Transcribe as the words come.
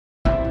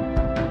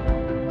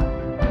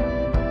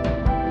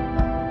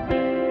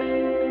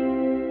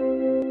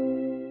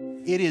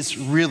It is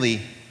really,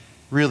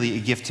 really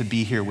a gift to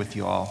be here with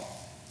you all.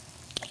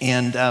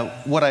 And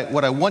what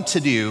I want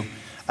to do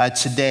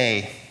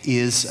today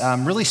is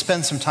really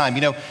spend some time.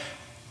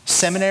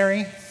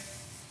 Seminary,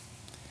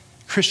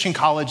 Christian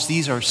college,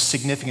 these are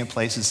significant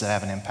places that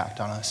have an impact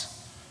on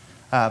us.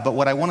 But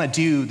what I want to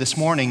do this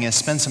morning is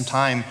spend some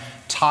time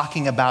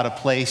talking about a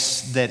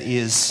place that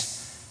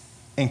is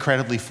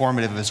incredibly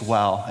formative as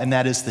well, and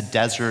that is the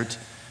desert,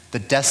 the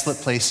desolate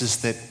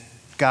places that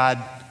God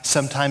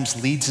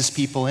sometimes leads his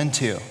people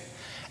into.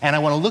 And I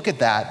want to look at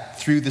that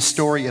through the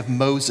story of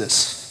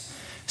Moses.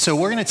 So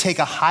we're going to take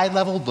a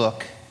high-level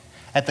look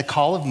at the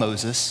call of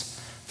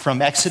Moses from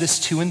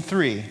Exodus 2 and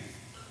 3.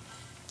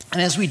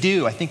 And as we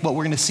do, I think what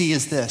we're going to see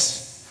is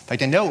this. In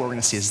fact, I know what we're going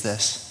to see is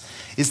this,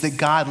 is that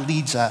God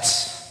leads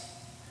us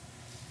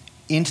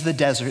into the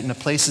desert, into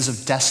places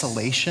of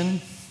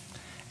desolation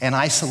and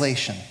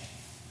isolation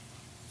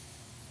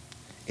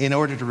in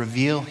order to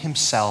reveal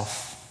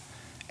himself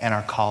and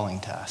our calling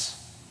to us.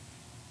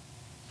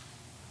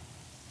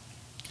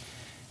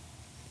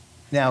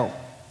 Now,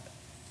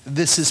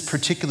 this is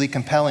particularly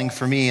compelling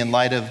for me in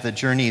light of the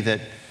journey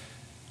that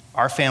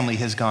our family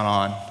has gone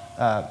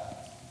on.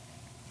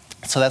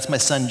 So that's my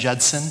son,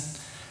 Judson.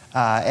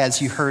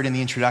 As you heard in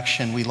the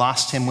introduction, we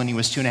lost him when he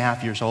was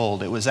 2.5 years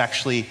old. It was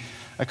actually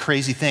a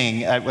crazy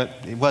thing.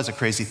 It was a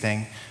crazy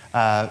thing.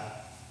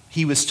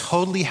 He was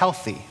totally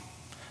healthy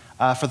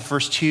for the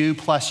first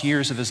 2+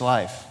 years of his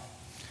life.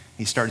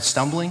 He started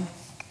stumbling,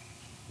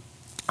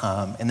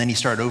 and then he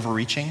started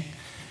overreaching.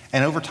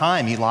 And over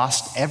time, he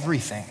lost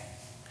everything.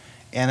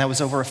 And that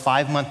was over a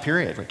 5-month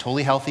period, right?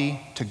 Totally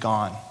healthy to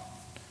gone.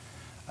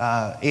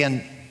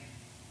 And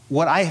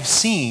what I have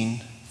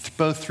seen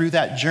both through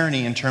that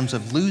journey in terms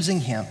of losing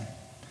him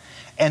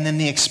and then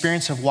the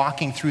experience of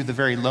walking through the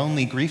very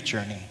lonely grief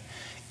journey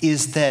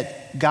is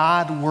that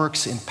God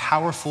works in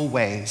powerful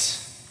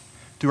ways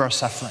through our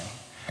suffering,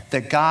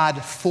 that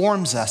God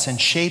forms us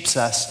and shapes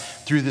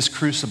us through this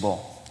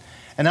crucible.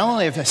 And not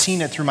only have I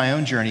seen it through my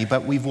own journey,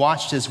 but we've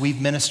watched as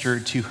we've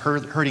ministered to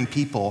hurting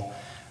people.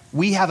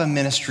 We have a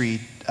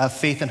ministry of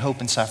faith and hope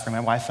and suffering,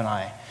 my wife and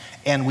I.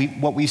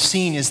 And what we've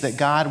seen is that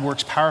God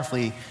works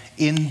powerfully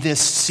in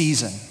this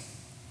season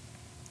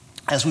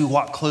as we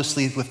walk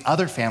closely with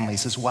other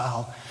families as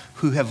well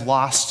who have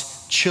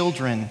lost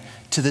children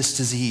to this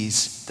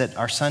disease that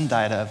our son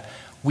died of.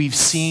 We've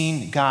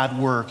seen God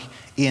work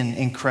in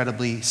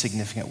incredibly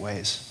significant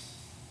ways.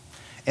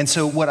 And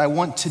so what I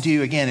want to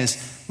do again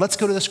is let's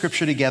go to the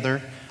scripture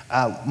together.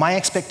 My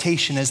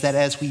expectation is that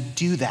as we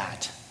do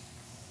that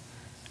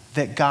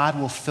God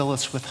will fill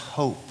us with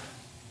hope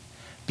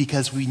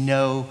because we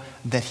know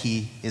that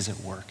he is at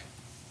work.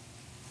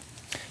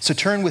 So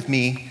turn with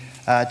me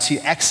to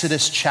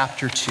Exodus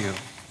chapter 2,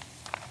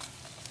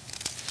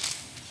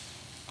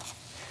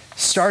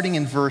 starting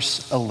in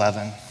verse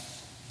 11.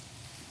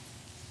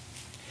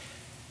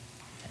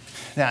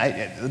 Now,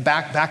 the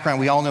background,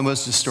 we all know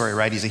Moses' story,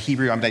 right? He's a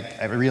Hebrew.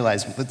 I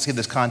realize, let's give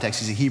this context.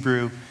 He's a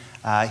Hebrew.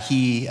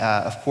 He,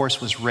 of course,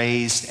 was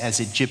raised as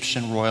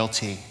Egyptian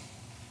royalty.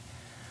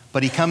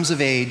 But he comes of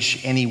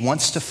age, and he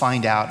wants to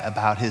find out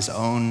about his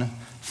own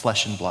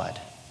flesh and blood.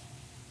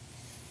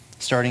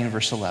 Starting in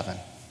verse 11.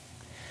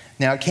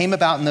 Now, it came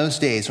about in those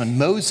days when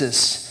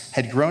Moses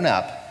had grown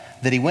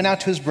up that he went out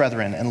to his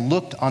brethren and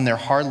looked on their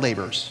hard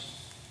labors.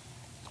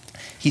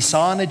 He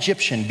saw an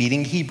Egyptian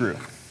beating a Hebrew,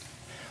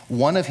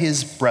 one of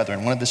his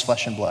brethren, one of his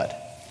flesh and blood.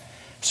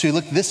 So he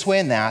looked this way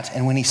and that,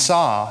 and when he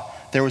saw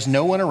there was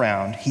no one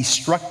around, he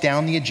struck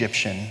down the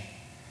Egyptian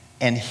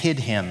and hid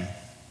him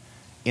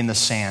in the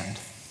sand.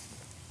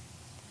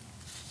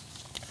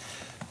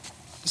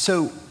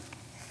 So,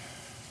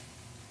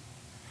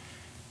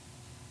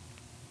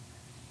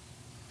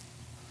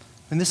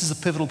 and this is a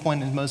pivotal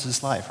point in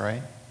Moses' life,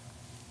 right?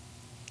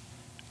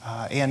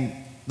 And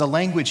the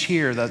language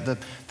here,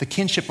 the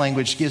kinship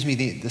language gives me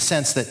the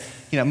sense that,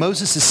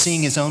 Moses is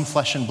seeing his own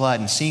flesh and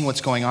blood and seeing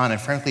what's going on, and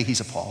frankly, he's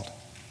appalled.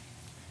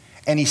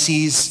 And he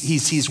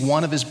sees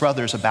one of his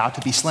brothers about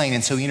to be slain,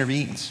 and so he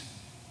intervenes.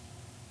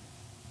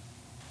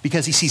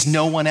 Because he sees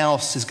no one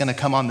else is going to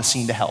come on the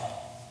scene to help.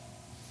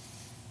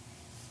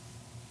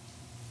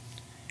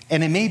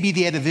 And it may be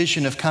they had a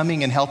vision of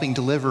coming and helping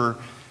deliver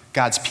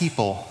God's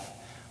people,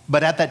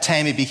 but at that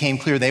time it became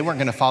clear they weren't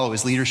going to follow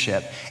his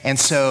leadership. And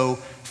so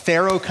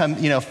Pharaoh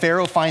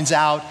finds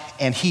out,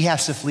 and he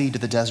has to flee to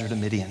the desert of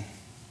Midian.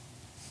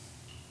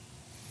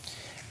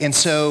 And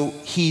so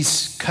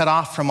he's cut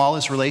off from all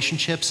his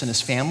relationships and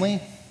his family.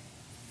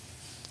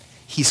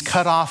 He's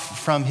cut off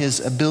from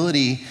his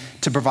ability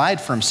to provide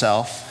for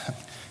himself.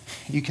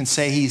 You can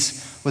say he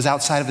was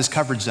outside of his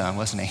comfort zone,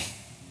 wasn't he?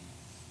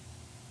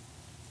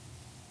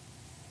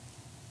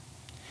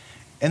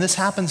 And this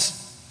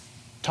happens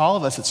to all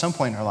of us at some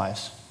point in our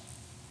lives.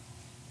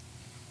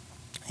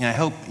 And I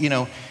hope,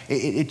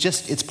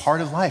 it's part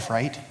of life,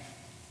 right?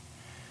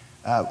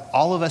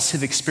 All of us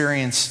have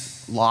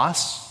experienced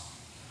loss,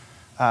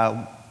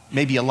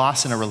 maybe a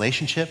loss in a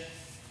relationship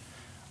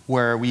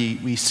where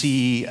we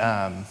see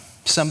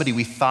somebody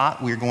we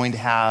thought we were going to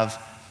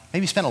have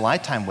maybe spend a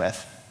lifetime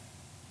with,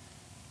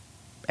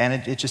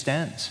 and it just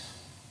ends.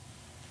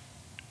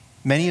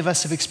 Many of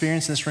us have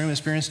experienced in this room,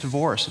 experienced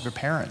divorce of their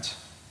parents.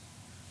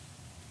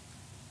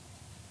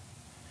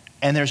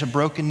 And there's a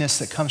brokenness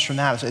that comes from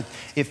that.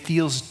 It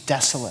feels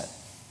desolate.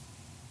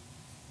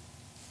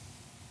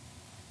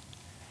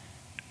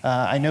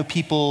 I know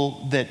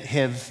people that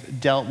have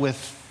dealt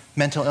with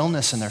mental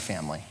illness in their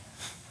family.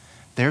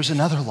 There's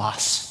another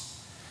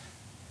loss.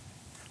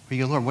 Where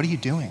you go, Lord, what are you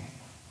doing?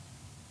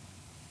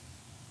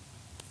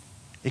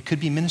 It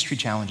could be ministry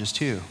challenges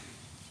too.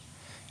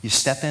 You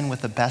step in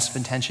with the best of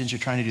intentions, you're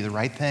trying to do the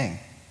right thing.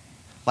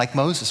 Like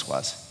Moses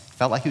was.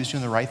 Felt like he was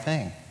doing the right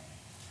thing.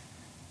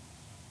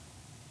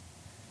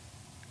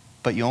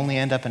 But you only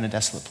end up in a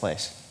desolate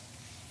place.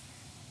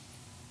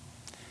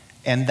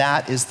 And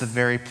that is the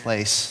very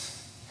place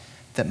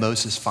that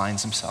Moses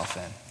finds himself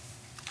in.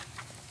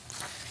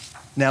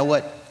 Now,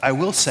 what I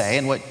will say,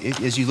 and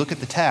as you look at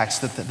the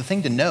text, the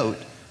thing to note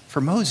for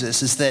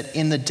Moses is that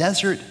in the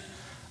desert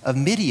of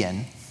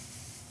Midian,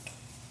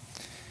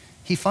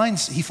 he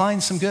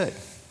finds some good.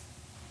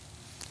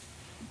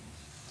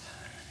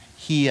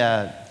 He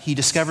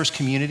discovers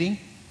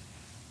community.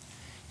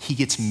 He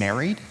gets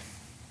married.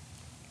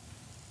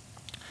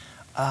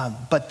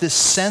 But this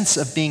sense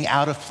of being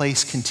out of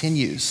place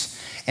continues.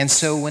 And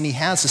so when he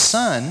has a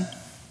son,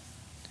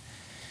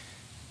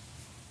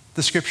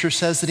 the scripture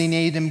says that he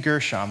named him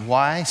Gershom.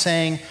 Why?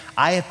 Saying,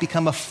 I have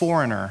become a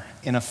foreigner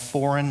in a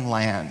foreign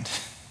land.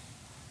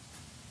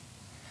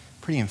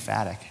 Pretty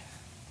emphatic.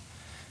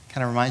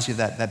 Kind of reminds you of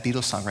that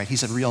Beatles song, right?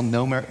 He's a real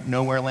nowhere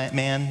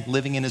man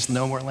living in his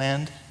nowhere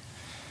land.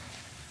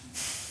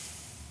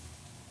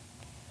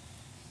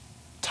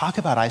 Talk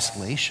about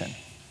isolation.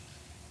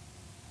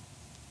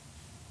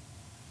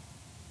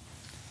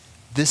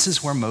 This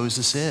is where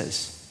Moses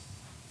is.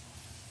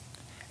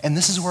 And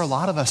this is where a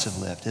lot of us have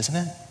lived, isn't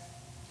it?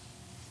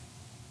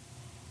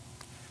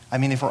 I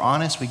mean, if we're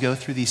honest, we go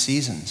through these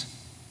seasons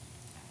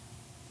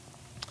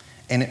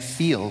and it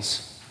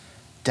feels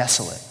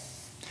desolate.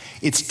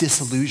 It's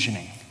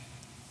disillusioning.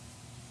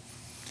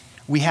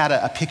 We had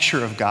a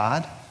picture of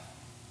God.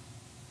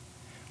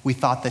 We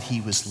thought that he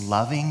was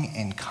loving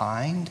and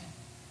kind.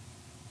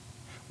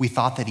 We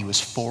thought that he was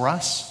for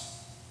us.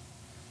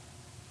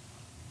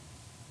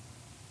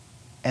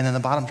 And then the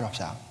bottom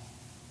drops out.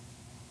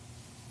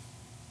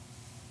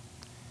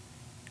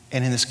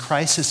 And in this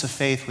crisis of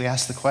faith, we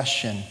ask the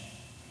question,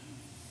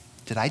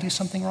 did I do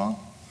something wrong?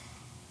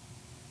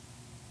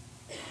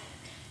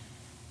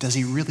 Does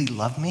he really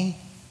love me?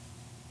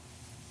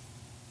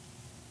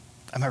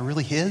 Am I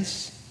really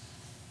his?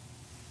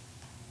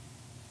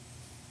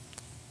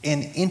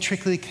 And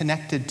intricately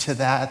connected to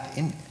that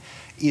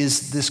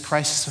is this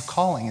crisis of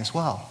calling as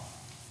well.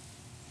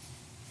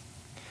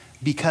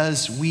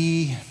 Because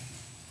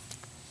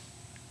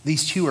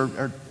these two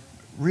are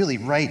really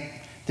right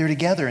there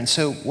together. And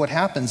so what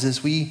happens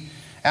is we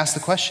ask the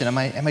question, am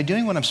I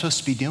doing what I'm supposed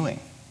to be doing?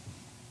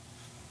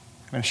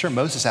 I'm sure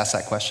Moses asked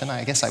that question.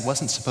 I guess I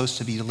wasn't supposed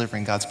to be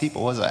delivering God's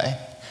people, was I?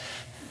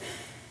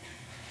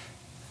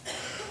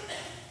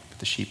 Put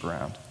the sheep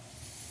around.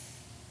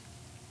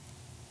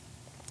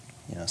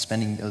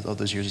 Spending all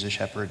those years as a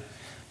shepherd.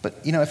 But,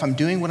 if I'm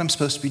doing what I'm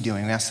supposed to be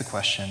doing, we ask the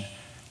question,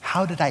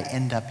 how did I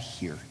end up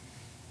here?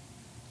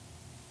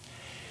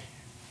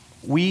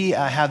 We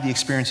have the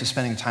experience of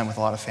spending time with a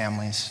lot of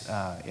families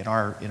in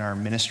our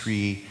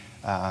ministry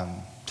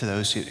to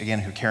those who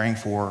are caring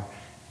for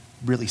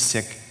really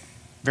sick,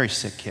 very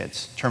sick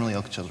kids, terminally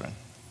ill children.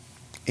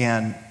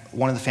 And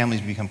one of the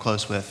families we become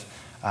close with,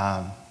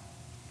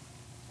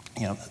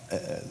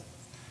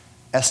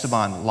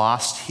 Esteban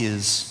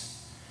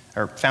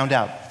found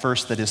out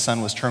first that his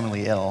son was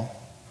terminally ill,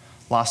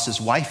 lost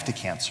his wife to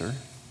cancer,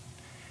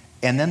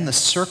 and then the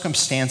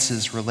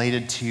circumstances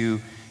related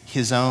to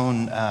his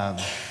own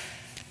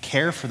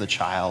care for the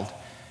child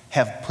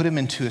have put him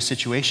into a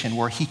situation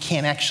where he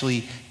can't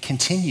actually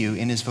continue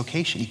in his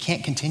vocation. He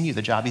can't continue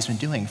the job he's been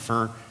doing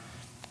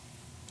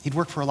he'd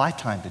worked for a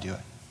lifetime to do it.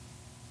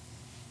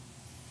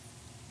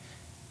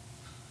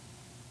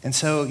 And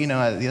so, the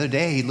other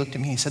day he looked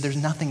at me and he said, there's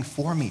nothing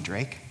for me,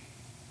 Drake.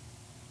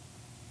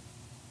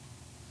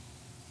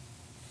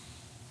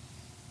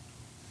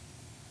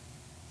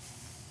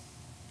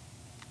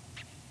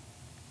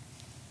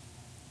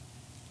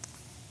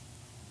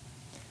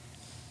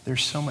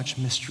 There's so much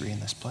mystery in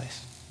this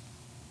place.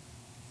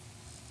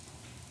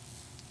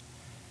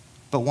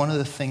 But one of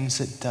the things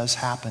that does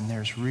happen,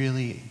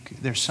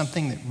 there's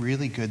something that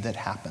really good that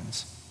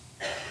happens.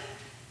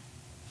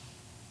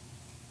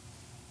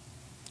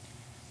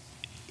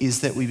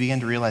 Is that we begin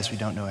to realize we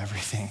don't know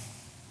everything.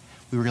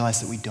 We realize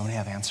that we don't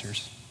have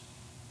answers.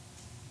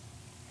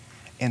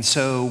 And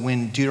so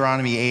when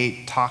Deuteronomy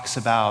 8 talks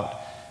about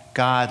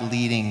God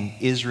leading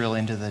Israel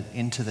into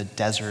the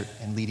desert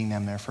and leading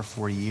them there for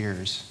 40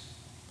 years,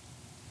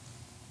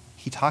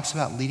 he talks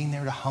about leading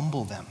there to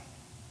humble them.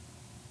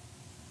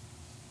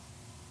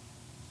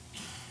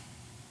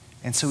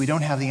 And so we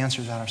don't have the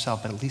answers out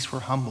ourselves, but at least we're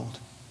humbled.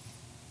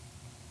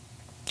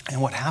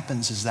 And what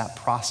happens is that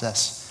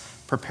process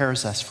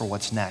prepares us for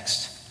what's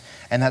next.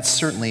 And that's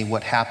certainly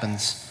what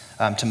happens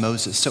to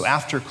Moses. So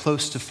after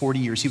close to 40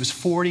 years, he was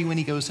 40 when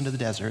he goes into the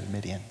desert of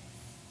Midian.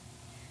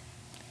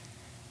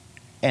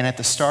 And at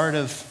the start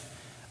of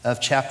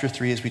chapter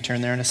 3, as we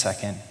turn there in a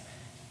second,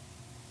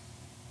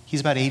 he's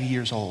about 80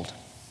 years old.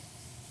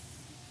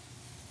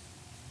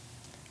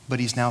 But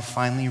he's now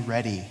finally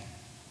ready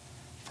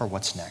for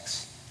what's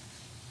next.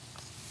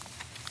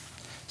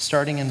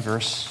 Starting in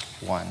verse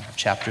 1 of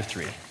chapter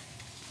 3.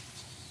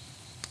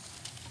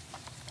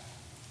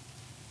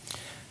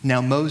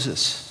 Now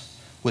Moses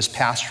was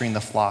pasturing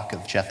the flock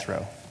of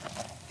Jethro,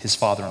 his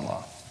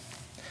father-in-law,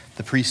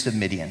 the priest of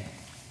Midian.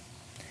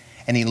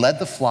 And he led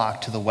the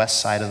flock to the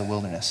west side of the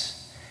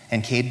wilderness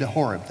and came to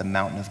Horeb, the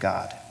mountain of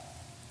God.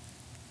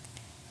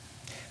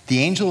 The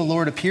angel of the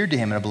Lord appeared to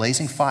him in a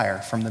blazing fire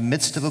from the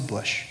midst of a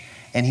bush.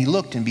 And he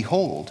looked, and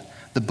behold,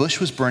 the bush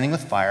was burning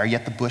with fire,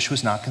 yet the bush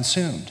was not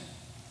consumed.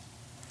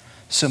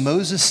 So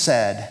Moses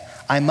said,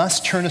 I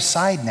must turn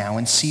aside now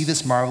and see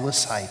this marvelous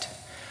sight,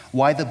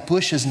 why the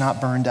bush is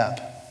not burned up.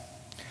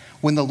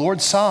 When the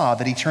Lord saw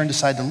that he turned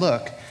aside to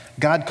look,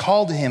 God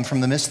called to him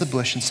from the midst of the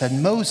bush and said,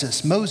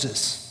 Moses,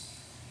 Moses.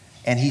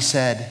 And he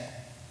said,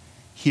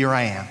 Here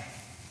I am.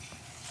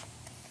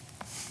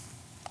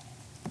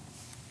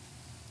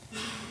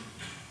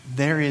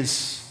 There is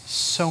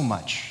so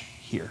much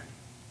here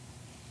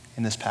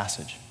in this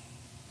passage.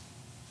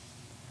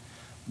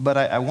 But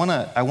I want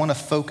to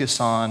focus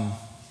on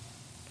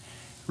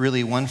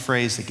really one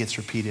phrase that gets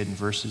repeated in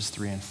verses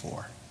 3 and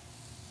 4.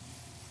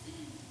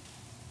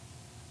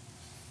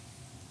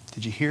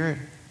 Did you hear it?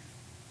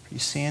 Are you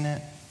seeing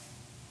it?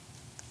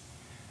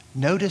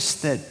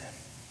 Notice that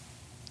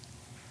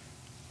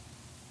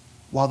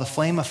while the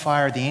flame of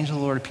fire, the angel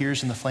of the Lord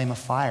appears in the flame of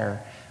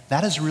fire,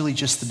 that is really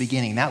just the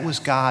beginning. That was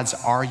God's,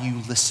 are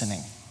you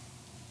listening?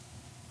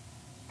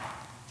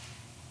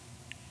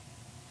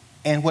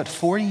 And what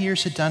 40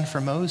 years had done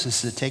for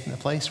Moses is taken the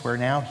place where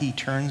now he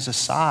turns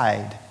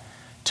aside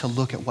to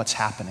look at what's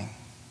happening.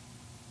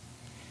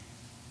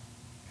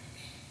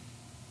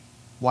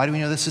 Why do we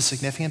know this is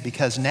significant?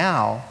 Because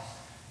now,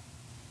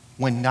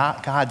 when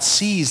God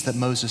sees that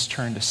Moses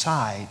turned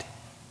aside,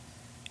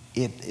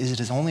 it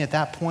is only at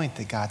that point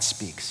that God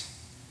speaks.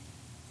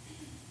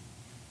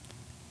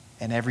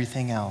 And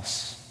everything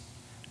else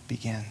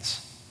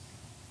begins.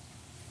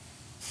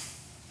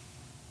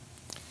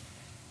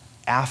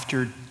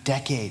 After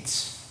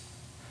decades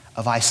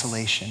of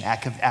isolation,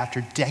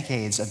 after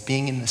decades of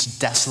being in this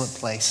desolate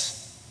place,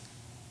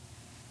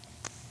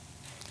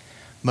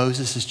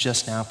 Moses is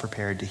just now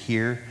prepared to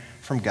hear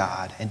from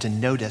God and to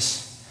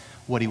notice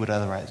what he would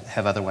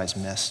otherwise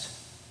missed.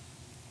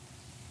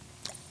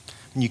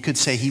 And you could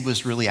say he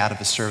was really out of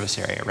his service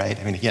area, right?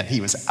 I mean, again, he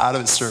was out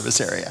of his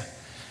service area.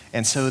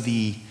 And so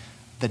the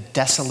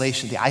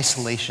desolation, the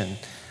isolation,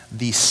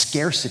 the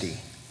scarcity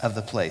of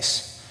the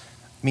place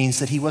means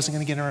that he wasn't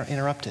going to get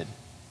interrupted.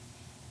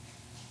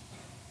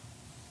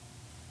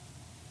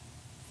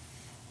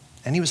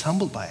 And he was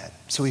humbled by it,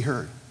 so he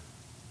heard.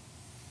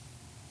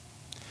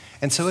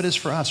 And so it is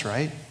for us,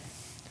 right?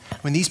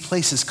 When these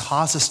places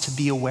cause us to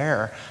be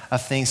aware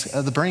of things,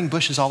 of the burning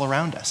bushes all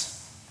around us.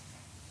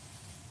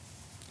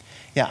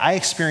 Yeah, I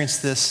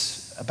experienced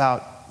this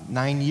about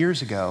 9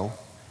 years ago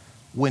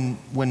when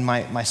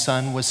my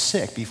son was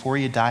sick, before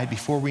he had died,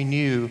 before we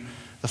knew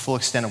the full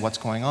extent of what's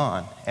going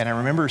on. And I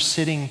remember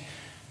sitting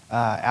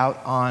out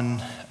on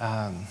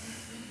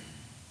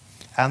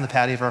the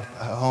patio of our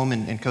home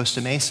in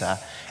Costa Mesa,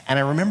 and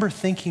I remember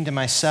thinking to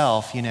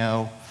myself,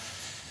 that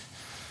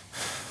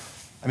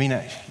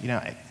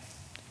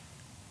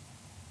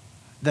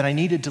I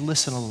needed to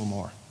listen a little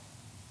more,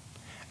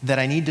 that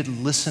I needed to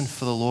listen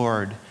for the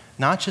Lord,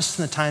 not just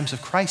in the times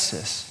of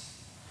crisis,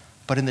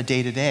 but in the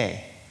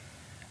day-to-day.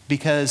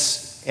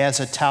 Because as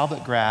a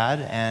Talbot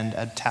grad and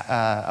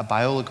a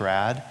Biola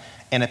grad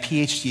and a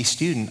PhD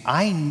student,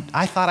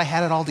 I thought I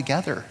had it all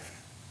together.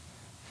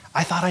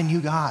 I thought I knew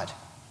God.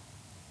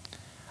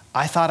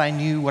 I thought I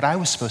knew what I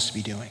was supposed to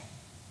be doing.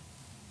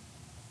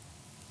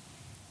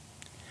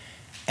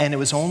 And it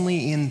was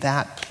only in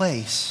that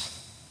place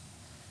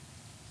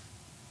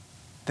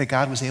that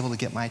God was able to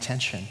get my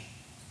attention.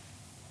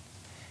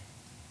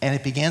 And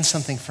it began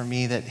something for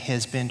me that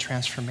has been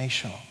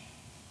transformational.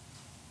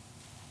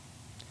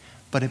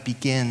 But it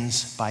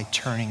begins by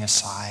turning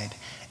aside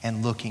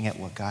and looking at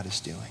what God is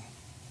doing.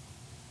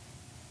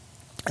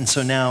 And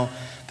so now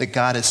that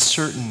God is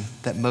certain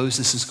that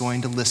Moses is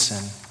going to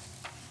listen,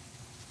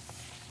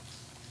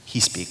 he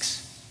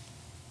speaks.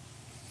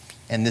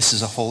 And this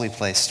is a holy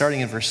place.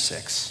 Starting in verse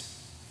 6.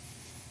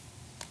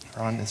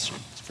 Or on this,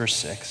 verse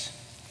 6.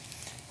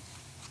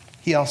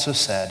 He also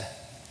said,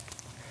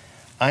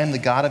 I am the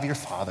God of your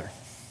father.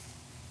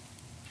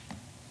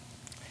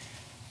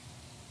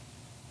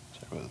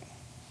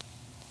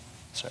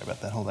 Sorry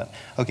about that, hold on.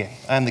 Okay,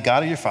 I am the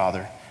God of your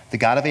father, the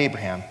God of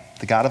Abraham,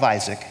 the God of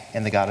Isaac,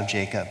 and the God of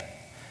Jacob.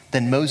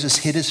 Then Moses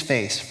hid his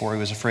face, for he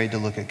was afraid to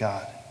look at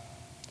God.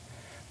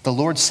 The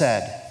Lord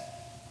said,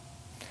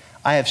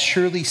 I have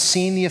surely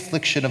seen the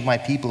affliction of my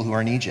people who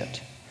are in Egypt.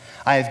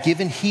 I have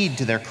given heed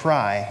to their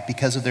cry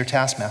because of their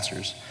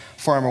taskmasters,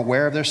 for I am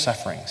aware of their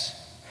sufferings.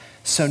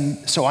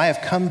 So I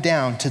have come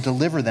down to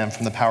deliver them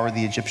from the power of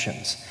the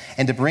Egyptians,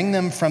 and to bring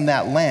them from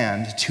that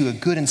land to a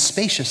good and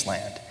spacious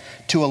land,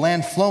 to a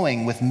land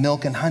flowing with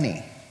milk and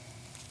honey.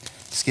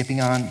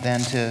 Skipping on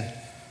then to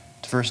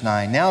verse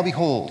 9. Now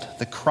behold,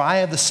 the cry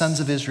of the sons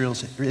of Israel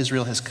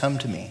has come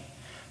to me.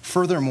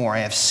 Furthermore, I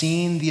have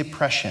seen the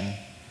oppression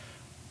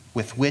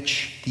with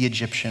which the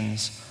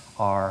Egyptians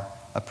are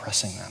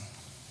oppressing them.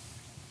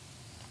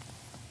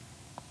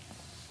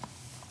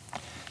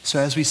 So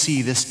as we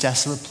see, this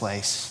desolate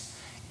place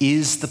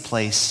is the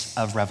place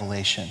of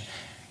revelation.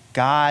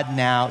 God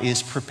now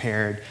is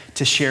prepared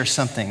to share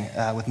something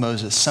with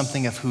Moses,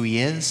 something of who he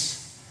is,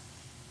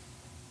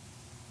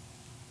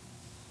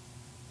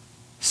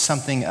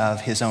 something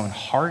of his own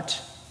heart,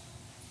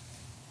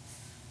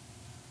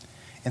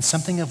 and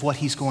something of what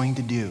he's going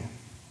to do.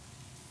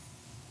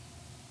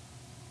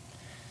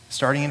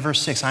 Starting in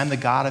verse 6, I'm the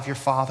God of your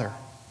father,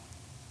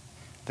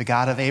 the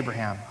God of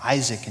Abraham,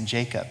 Isaac, and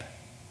Jacob.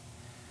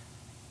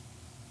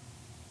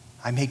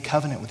 I made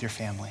covenant with your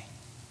family.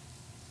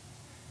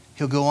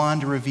 He'll go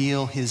on to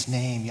reveal his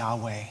name,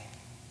 Yahweh.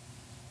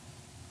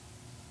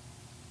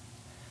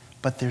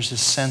 But there's a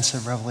sense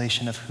of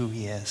revelation of who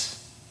he is.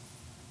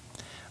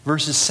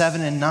 Verses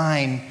 7 and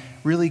 9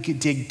 really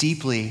dig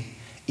deeply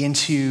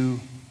into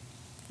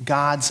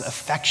God's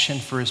affection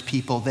for his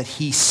people, that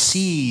he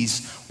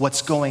sees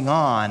what's going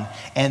on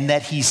and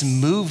that he's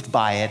moved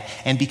by it.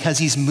 And because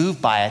he's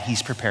moved by it,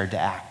 he's prepared to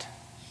act.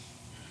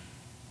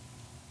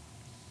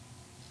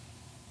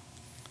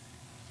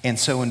 And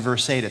so in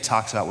verse 8, it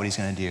talks about what he's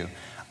going to do.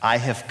 I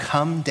have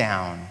come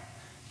down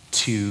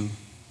to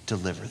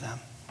deliver them.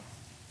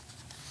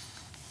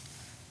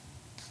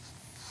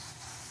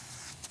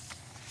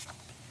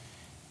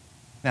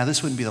 Now,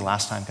 this wouldn't be the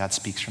last time God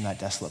speaks from that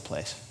desolate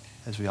place,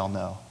 as we all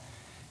know.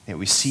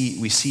 We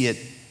see it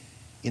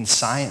in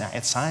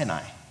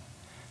Sinai,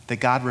 that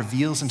God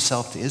reveals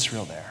himself to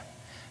Israel there,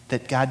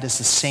 that God does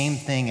the same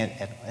thing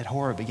at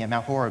Horeb again,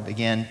 Mount Horeb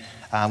again,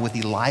 with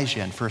Elijah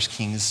in 1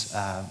 Kings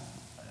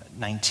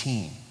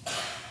 19.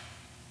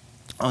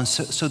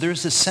 So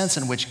there's this sense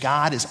in which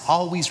God is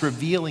always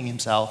revealing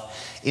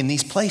himself in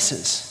these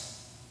places.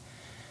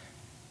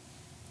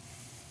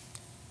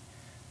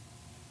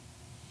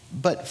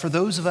 But for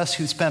those of us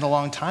who spent a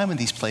long time in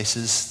these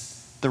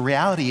places, the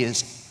reality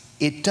is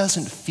it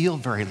doesn't feel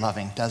very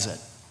loving, does it?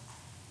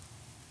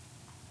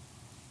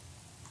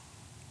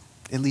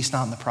 At least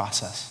not in the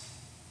process.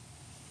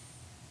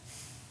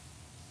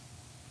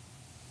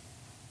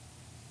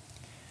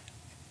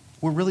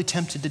 We're really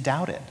tempted to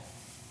doubt it.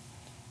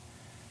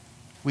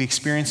 We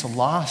experience a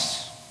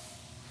loss,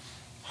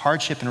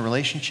 hardship in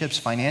relationships,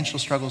 financial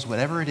struggles,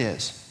 whatever it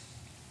is.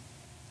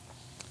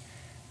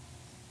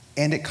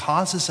 And it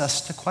causes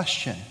us to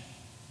question.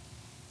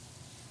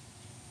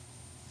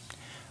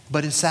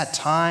 But it's that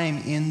time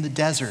in the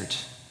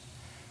desert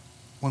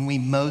when we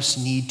most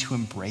need to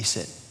embrace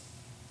it.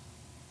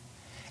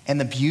 And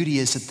the beauty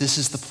is that this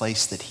is the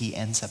place that he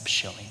ends up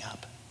showing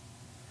up.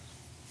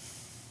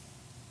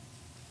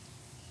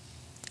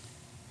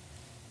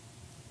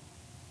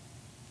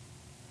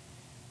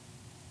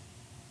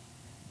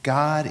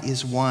 God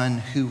is one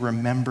who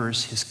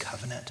remembers his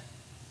covenant.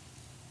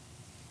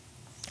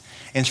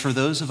 And for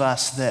those of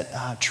us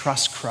that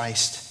trust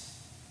Christ,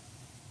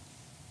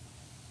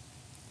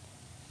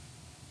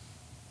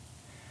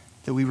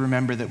 that we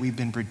remember that we've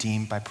been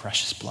redeemed by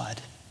precious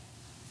blood.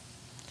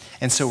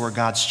 And so we're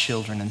God's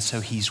children, and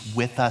so he's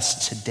with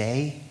us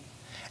today,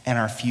 and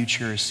our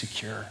future is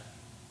secure.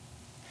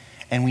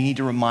 And we need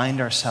to remind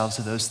ourselves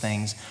of those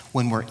things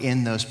when we're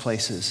in those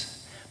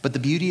places. But the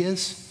beauty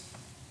is,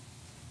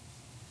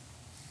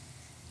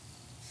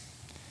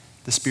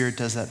 the Spirit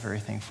does that very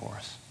thing for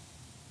us.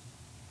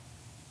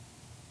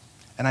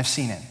 And I've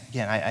seen it.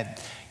 Again,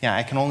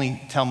 I can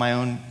only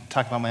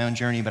talk about my own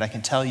journey, but I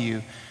can tell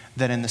you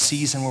that in the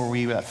season where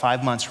we were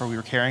 5 months where we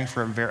were caring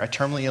for a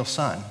terminally ill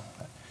son,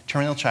 a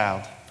terminally ill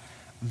child,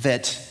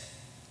 that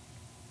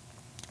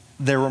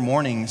there were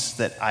mornings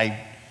that I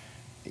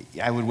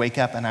would wake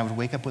up and I would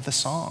wake up with a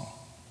song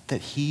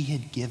that he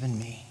had given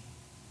me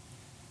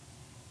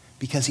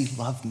because he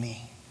loved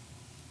me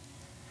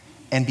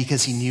and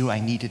because he knew I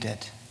needed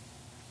it.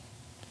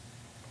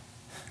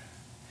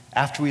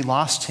 After we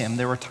lost him,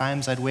 there were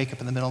times I'd wake up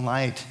in the middle of the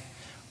night,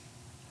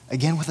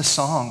 again with a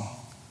song.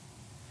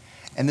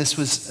 And this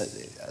was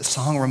a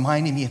song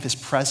reminding me of his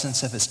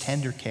presence, of his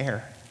tender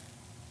care.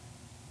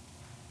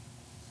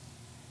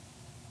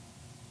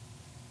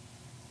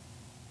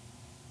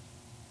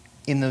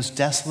 In those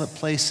desolate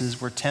places,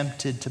 we're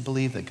tempted to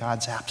believe that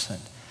God's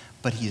absent,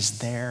 but he is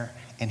there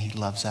and he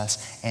loves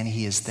us and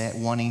he is there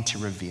wanting to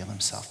reveal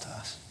himself to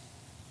us.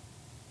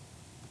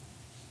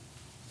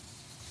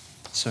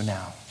 So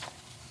now,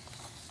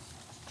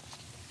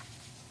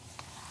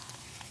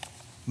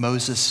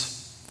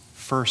 Moses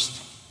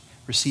first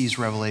receives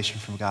revelation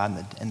from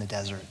God in the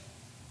desert.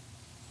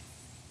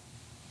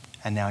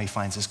 And now he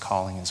finds his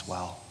calling as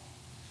well.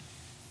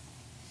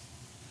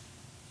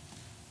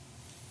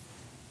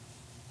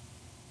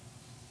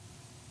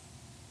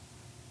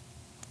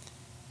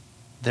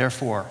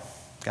 Therefore,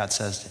 God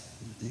says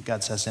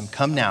to him,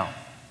 "Come now,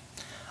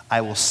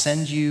 I will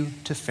send you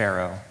to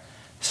Pharaoh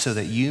so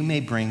that you may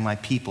bring my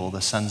people,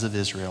 the sons of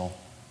Israel,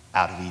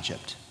 out of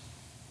Egypt."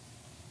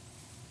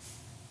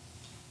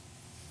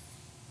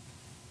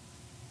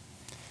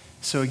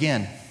 So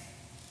again,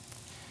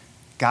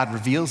 God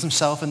reveals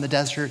himself in the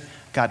desert.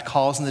 God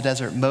calls in the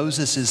desert.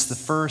 Moses is the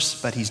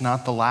first, but he's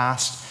not the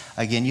last.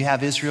 Again, you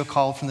have Israel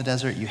called from the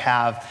desert. You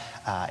have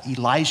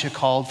Elijah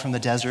called from the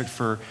desert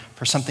for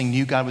something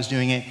new God was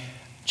doing it.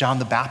 John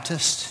the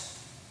Baptist.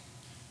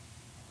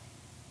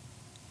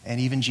 And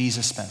even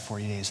Jesus spent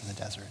 40 days in the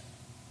desert.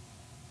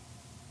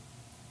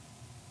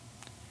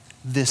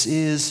 This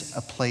is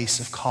a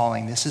place of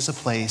calling. This is a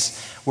place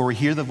where we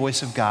hear the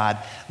voice of God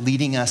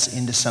leading us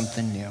into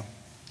something new.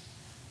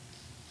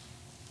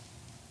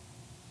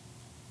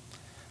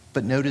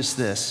 But notice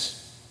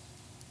this.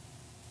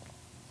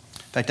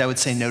 In fact, I would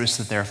say notice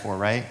the therefore,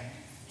 right?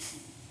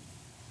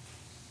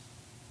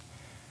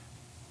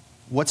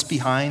 What's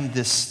behind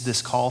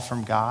this call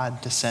from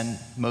God to send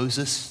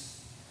Moses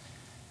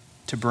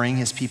to bring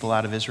his people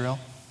out of Israel?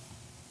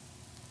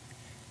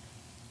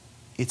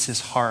 It's his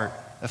heart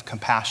of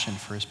compassion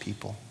for his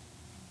people.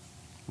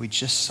 We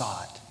just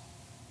saw it.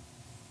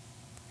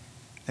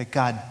 That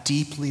God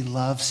deeply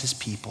loves his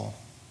people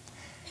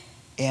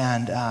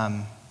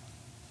and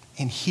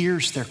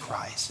hears their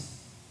cries.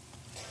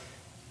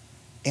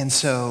 And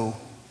so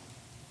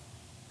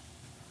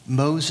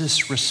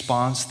Moses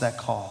responds to that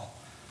call.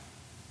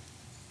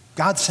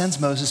 God sends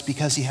Moses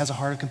because he has a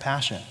heart of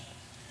compassion.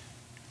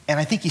 And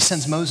I think he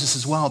sends Moses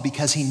as well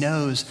because he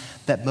knows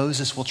that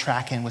Moses will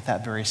track in with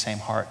that very same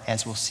heart,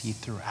 as we'll see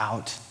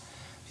throughout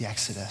the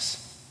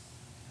Exodus.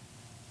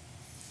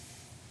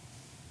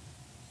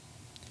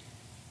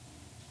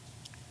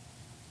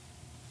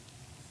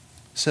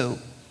 So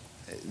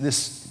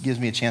this gives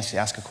me a chance to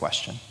ask a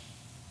question.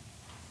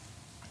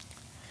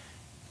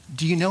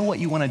 Do you know what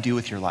you want to do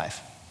with your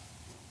life?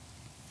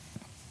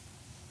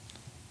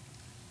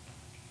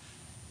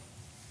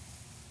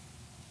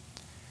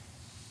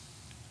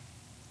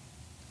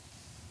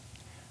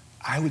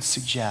 I would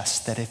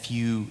suggest that if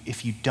you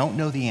don't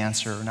know the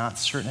answer or not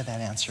certain of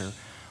that answer,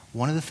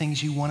 one of the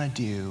things you want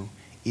to do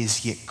is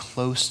get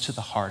close to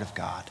the heart of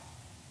God.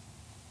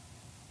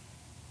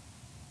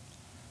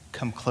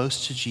 Come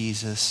close to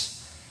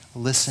Jesus,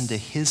 listen to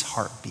his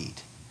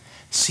heartbeat,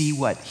 see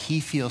what he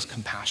feels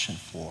compassion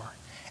for,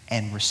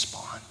 and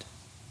respond.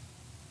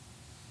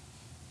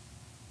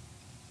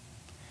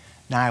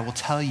 Now, I will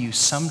tell you,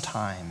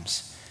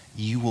 sometimes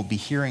you will be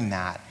hearing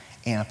that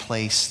in a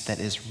place that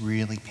is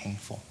really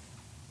painful.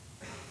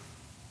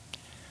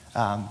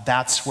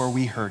 That's where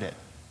we heard it.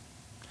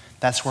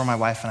 That's where my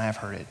wife and I have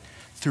heard it.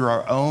 Through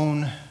our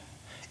own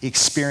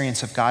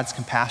experience of God's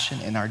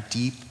compassion in our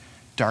deep,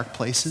 dark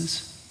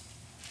places,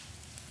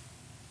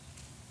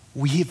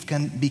 we have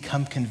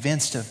become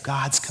convinced of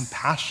God's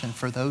compassion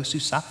for those who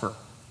suffer.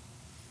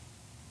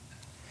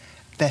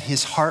 That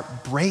his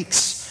heart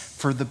breaks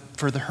for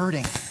the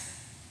hurting.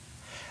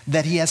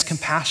 That he has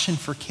compassion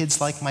for kids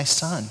like my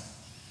son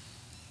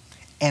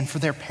and for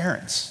their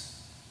parents.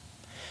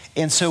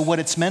 And so what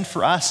it's meant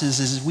for us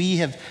is we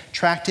have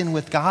tracked in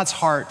with God's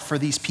heart for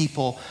these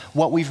people.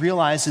 What we've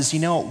realized is,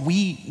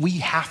 we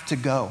have to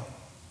go.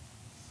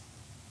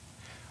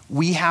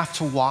 We have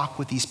to walk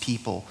with these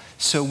people.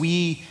 So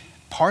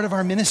part of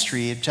our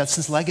ministry at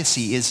Judson's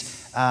Legacy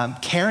is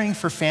caring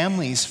for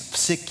families,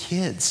 sick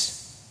kids,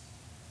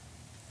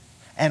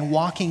 and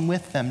walking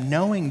with them,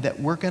 knowing that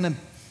we're going to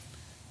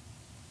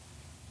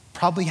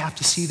probably have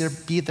to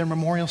be at their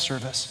memorial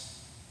service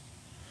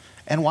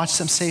and watch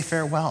them say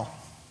farewell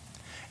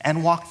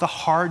and walk the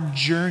hard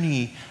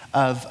journey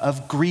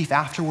of grief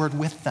afterward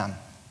with them.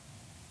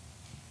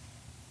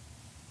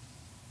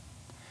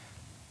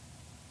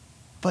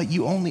 But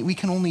we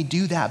can only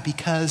do that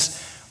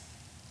because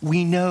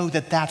we know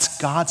that that's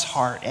God's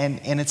heart, and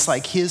it's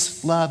like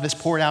his love is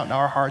poured out in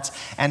our hearts,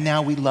 and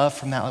now we love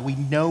from that. We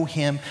know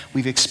him,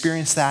 we've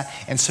experienced that,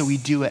 and so we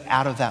do it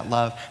out of that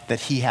love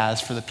that he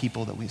has for the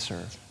people that we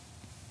serve.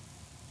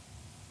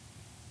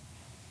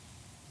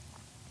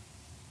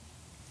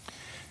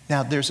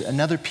 Now, there's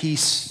another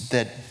piece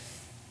that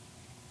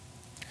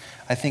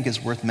I think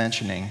is worth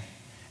mentioning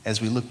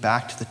as we look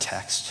back to the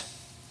text.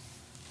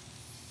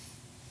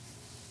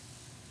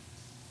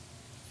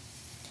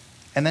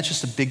 And that's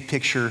just a big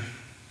picture.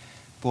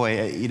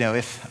 Boy, I know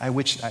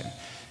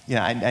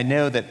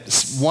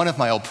that one of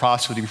my old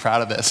profs would be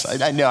proud of this.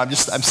 I know, I'm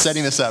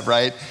setting this up,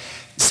 right?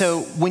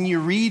 So when you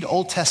read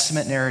Old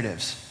Testament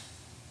narratives,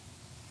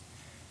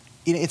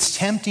 it's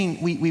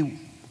tempting.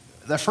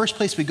 The first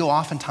place we go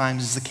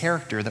oftentimes is the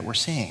character that we're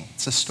seeing.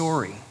 It's a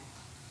story.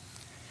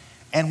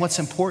 And what's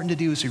important to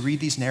do as we read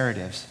these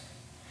narratives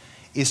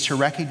is to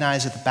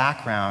recognize that the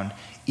background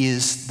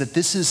is that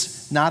this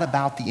is not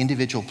about the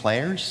individual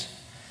players.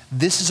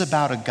 This is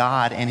about a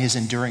God and his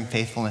enduring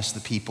faithfulness to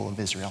the people of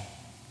Israel.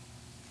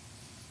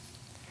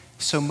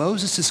 So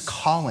Moses'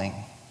 calling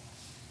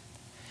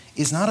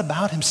is not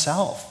about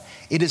himself.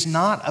 It is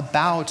not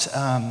about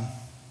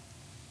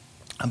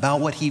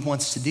about what he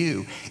wants to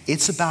do.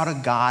 It's about a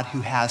God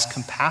who has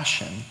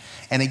compassion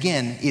and,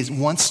 again,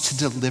 wants to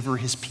deliver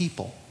his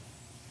people.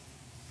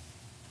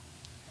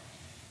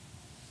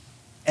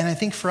 And I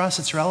think for us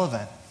it's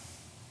relevant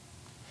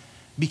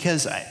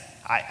because I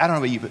don't know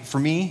about you, but for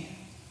me,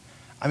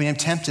 I'm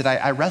tempted.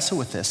 I wrestle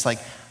with this. Like,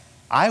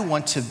 I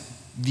want to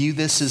view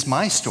this as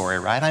my story,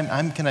 right?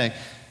 I'm gonna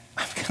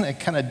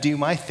kind of do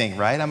my thing,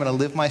 right? I'm gonna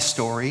live my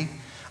story.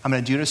 I'm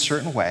gonna do it a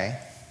certain way.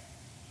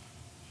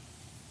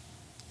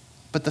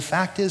 But the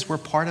fact is, we're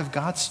part of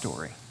God's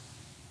story.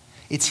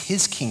 It's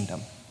his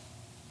kingdom.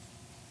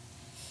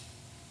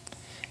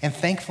 And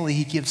thankfully,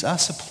 he gives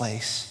us a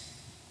place.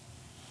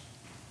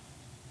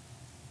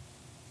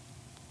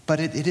 But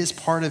it is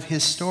part of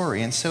his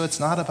story. And so it's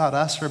not about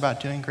us or about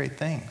doing great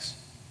things.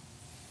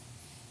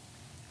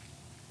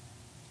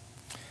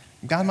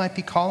 God might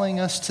be calling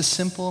us to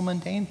simple,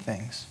 mundane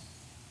things.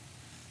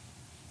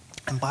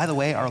 And by the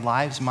way, our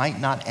lives might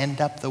not end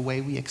up the way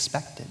we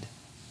expected.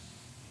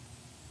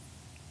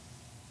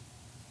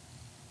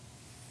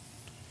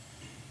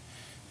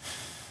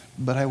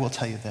 But I will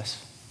tell you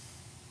this,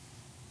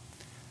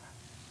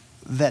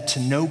 that to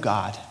know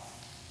God,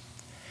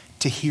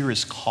 to hear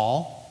his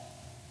call,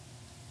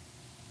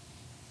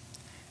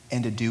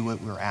 and to do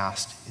what we're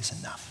asked is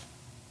enough.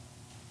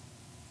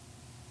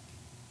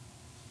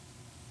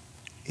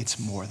 It's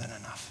more than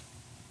enough.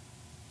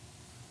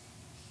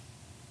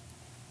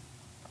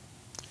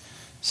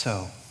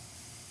 So,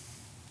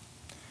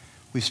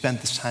 we've spent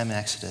this time in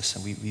Exodus,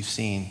 and we've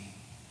seen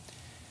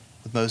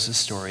with Moses'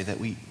 story that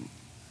we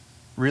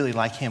really,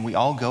 like him, we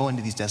all go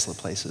into these desolate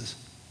places.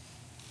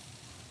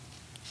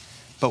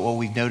 But what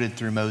we've noted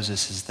through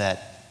Moses is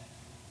that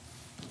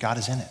God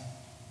is in it.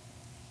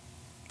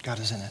 God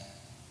is in it.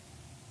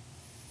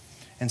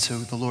 And so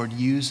the Lord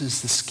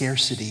uses the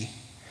scarcity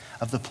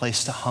of the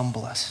place to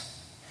humble us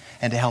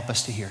and to help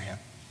us to hear him.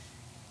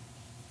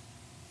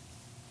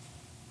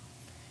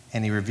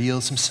 And he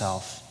reveals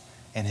himself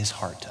and his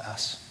heart to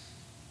us.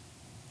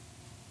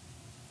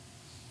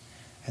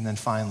 And then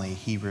finally,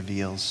 he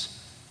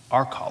reveals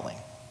our calling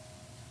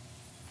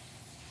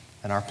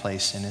and our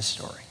place in his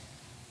story.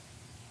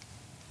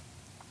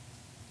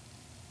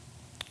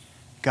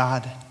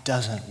 God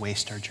doesn't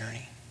waste our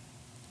journey.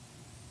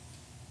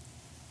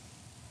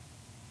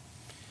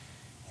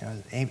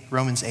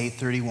 Romans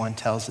 8:31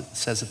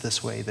 says it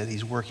this way, that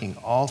he's working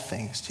all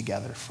things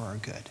together for our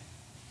good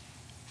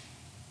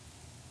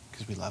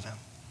because we love him.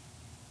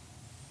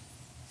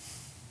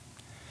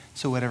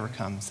 So whatever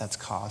comes, that's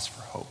cause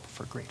for hope,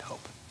 for great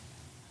hope.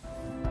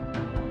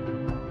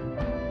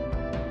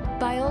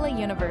 Biola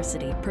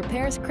University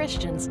prepares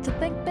Christians to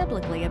think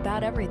biblically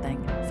about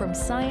everything, from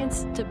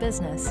science to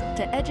business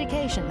to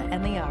education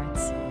and the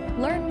arts.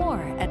 Learn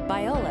more at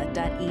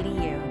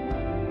biola.edu.